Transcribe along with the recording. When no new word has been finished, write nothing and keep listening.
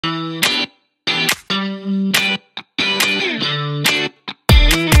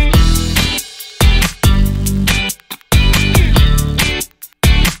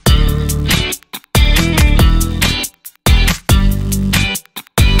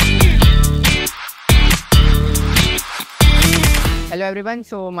Hello everyone,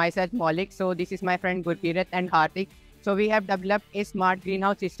 so myself Maulik, so this is my friend Gurkirat and Hardik. So we have developed a smart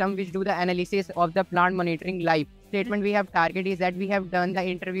greenhouse system which do the analysis of the plant monitoring live. Statement we have target is that we have done the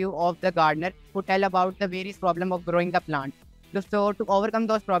interview of the gardener to tell about the various problem of growing the plant. So to overcome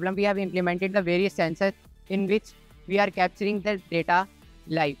those problems, we have implemented the various sensors in which we are capturing the data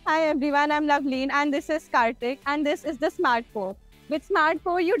live. Hi everyone, I'm Loveleen and this is Kartik and this is the Smart Pour. With Smart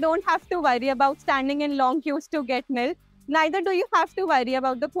Pour, you don't have to worry about standing in long queues to get milk. Neither do you have to worry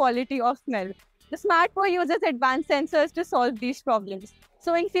about the quality of milk. The Smart Pour uses advanced sensors to solve these problems.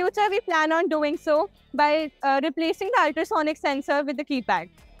 So in future, we plan on doing so by replacing the ultrasonic sensor with the keypad.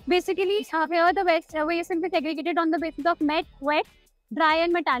 Basically, here the waste will be segregated on the basis of wet, dry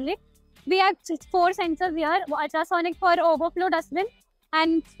and metallic. We have 4 sensors here, ultrasonic for overflow dustbin,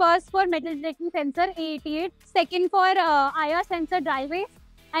 and first for metal detecting sensor A88, second for IR sensor dry waste,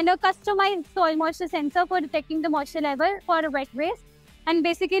 and a customized soil moisture sensor for detecting the moisture level for wet waste. And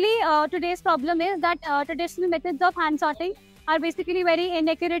basically, today's problem is that traditional methods of hand sorting are basically very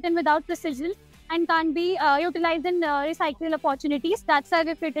inaccurate and without precision and can't be utilized in recycling opportunities. That's why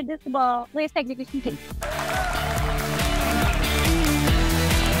we created this waste segregation thing.